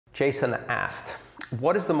Jason asked,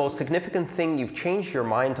 what is the most significant thing you've changed your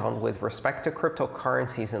mind on with respect to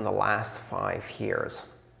cryptocurrencies in the last 5 years?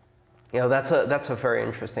 You know, that's a very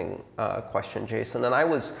interesting question, Jason. And I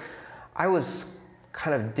was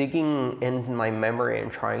kind of digging in my memory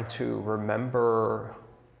and trying to remember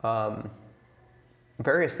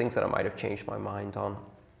various things that I might have changed my mind on.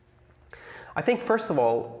 I think, first of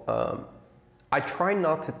all, I try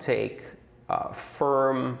not to take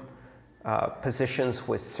firm positions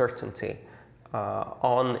with certainty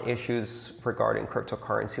on issues regarding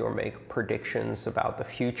cryptocurrency or make predictions about the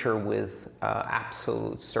future with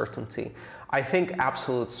absolute certainty. I think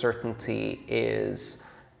absolute certainty is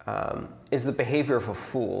the behavior of a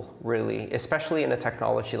fool, really, especially in a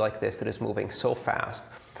technology like this that is moving so fast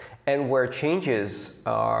and where changes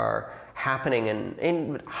are happening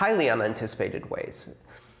in highly unanticipated ways.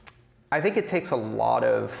 I think it takes a lot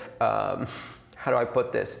of, how do I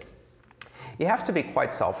put this? You have to be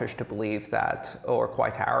quite selfish to believe that, or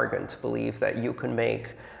quite arrogant to believe that you can make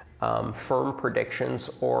firm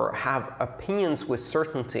predictions or have opinions with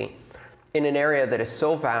certainty in an area that is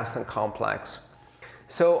so vast and complex.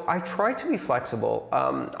 So I try to be flexible.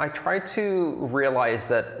 I try to realize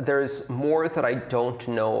that there's more that I don't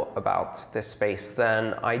know about this space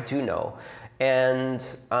than I do know. And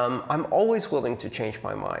I'm always willing to change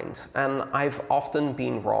my mind. And I've often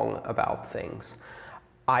been wrong about things.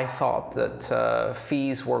 I thought that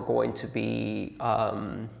fees were going to be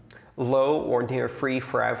low or near free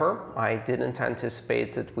forever. I didn't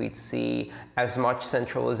anticipate that we'd see as much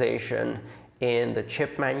centralization in the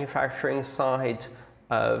chip manufacturing side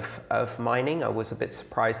of mining. I was a bit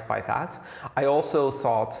surprised by that. I also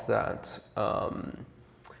thought that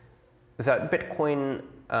that Bitcoin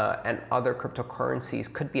and other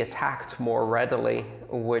cryptocurrencies could be attacked more readily,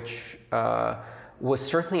 which was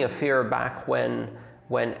certainly a fear back when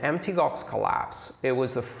MTGOX collapsed. It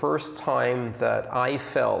was the first time that I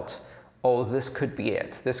felt, oh, this could be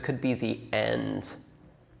it. This could be the end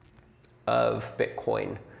of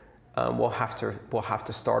Bitcoin. We'll have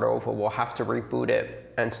to start over. We'll have to reboot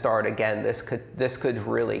it and start again. This could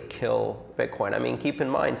really kill Bitcoin. I mean, keep in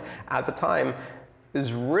mind, at the time, it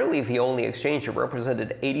was really the only exchange that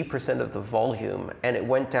represented 80% of the volume, and it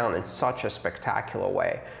went down in such a spectacular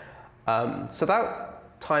way. So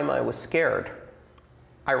that time I was scared.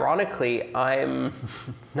 Ironically, I'm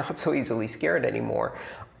not so easily scared anymore.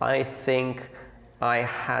 I think I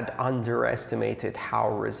had underestimated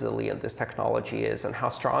how resilient this technology is and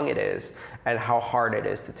how strong it is and how hard it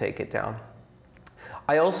is to take it down.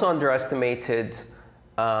 I also underestimated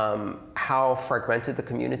how fragmented the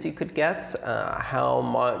community could get, how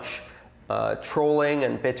much trolling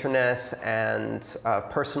and bitterness and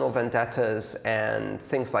personal vendettas and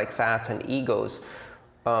things like that and egos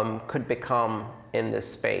could become in this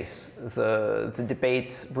space. The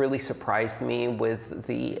debate really surprised me with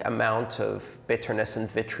the amount of bitterness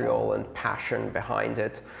and vitriol and passion behind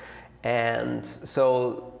it. And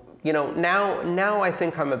so, you know, now I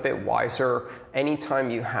think I'm a bit wiser.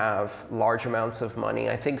 Anytime you have large amounts of money,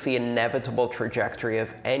 I think the inevitable trajectory of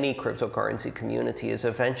any cryptocurrency community is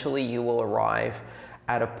eventually you will arrive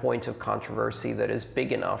at a point of controversy that is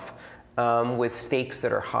big enough, with stakes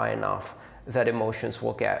that are high enough, that emotions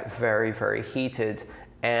will get very, very heated.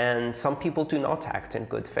 And some people do not act in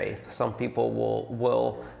good faith. Some people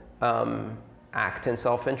will act in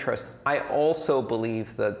self-interest. I also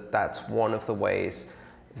believe that that's one of the ways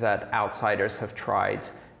that outsiders have tried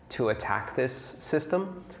to attack this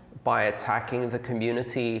system, by attacking the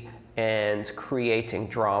community and creating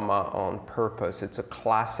drama on purpose. It's a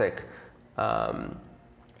classic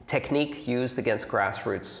technique used against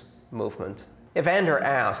grassroots movement. Evander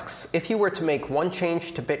asks, if you were to make one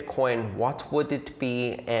change to Bitcoin, what would it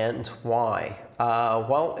be and why?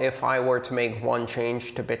 Well, if I were to make one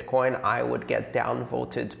change to Bitcoin, I would get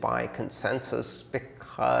downvoted by consensus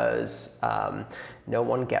because no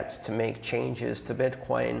one gets to make changes to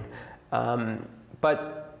Bitcoin.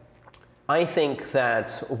 But I think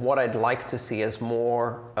that what I'd like to see is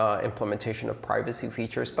more implementation of privacy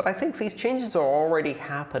features, but I think these changes are already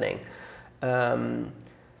happening.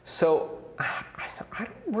 So I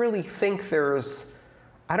don't really think there's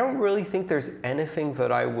anything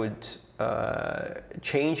that I would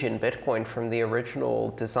change in Bitcoin from the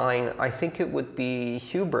original design. I think it would be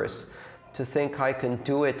hubris to think I can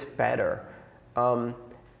do it better.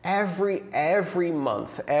 Every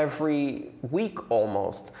month, every week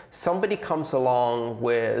almost, somebody comes along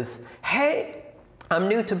with, hey, I'm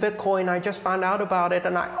new to Bitcoin, I just found out about it,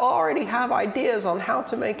 and I already have ideas on how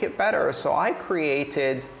to make it better. So I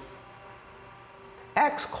created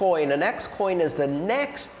Xcoin, and Xcoin is the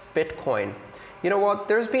next Bitcoin. You know what?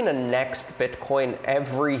 There's been a next Bitcoin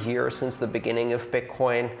every year since the beginning of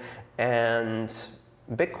Bitcoin, and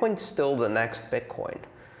Bitcoin's still the next Bitcoin.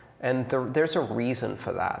 And there's a reason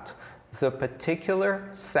for that. The particular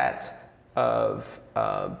set of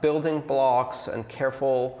building blocks and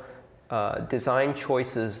careful design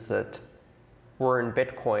choices that were in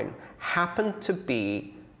Bitcoin happened to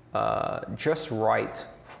be just right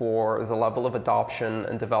for the level of adoption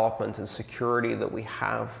and development and security that we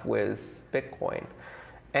have with Bitcoin.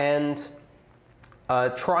 And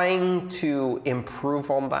trying to improve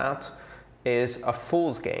on that is a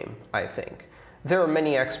fool's game, I think. There are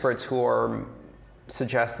many experts who are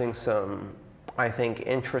suggesting some, I think,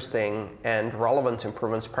 interesting and relevant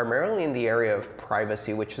improvements, primarily in the area of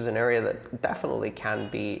privacy, which is an area that definitely can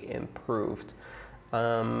be improved.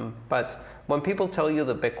 But when people tell you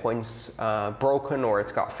that Bitcoin's broken, or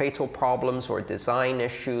it's got fatal problems or design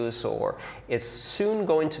issues, or it's soon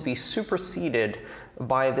going to be superseded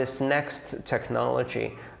by this next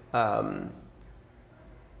technology,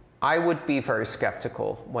 I would be very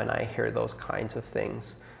skeptical when I hear those kinds of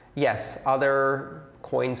things. Yes, other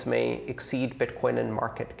coins may exceed Bitcoin in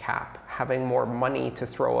market cap. Having more money to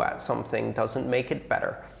throw at something doesn't make it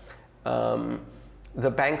better. The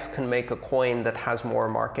banks can make a coin that has more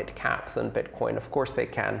market cap than Bitcoin. Of course they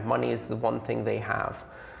can. Money is the one thing they have.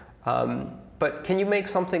 But can you make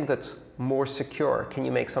something that's more secure? Can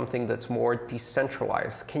you make something that's more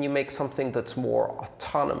decentralized? Can you make something that's more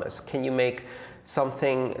autonomous? Can you make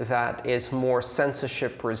something that is more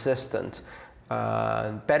censorship resistant?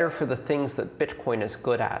 Better for the things that Bitcoin is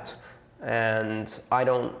good at? And I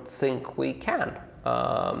don't think we can.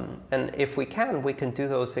 And if we can do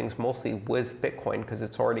those things mostly with Bitcoin, because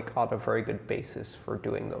it's already got a very good basis for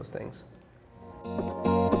doing those things.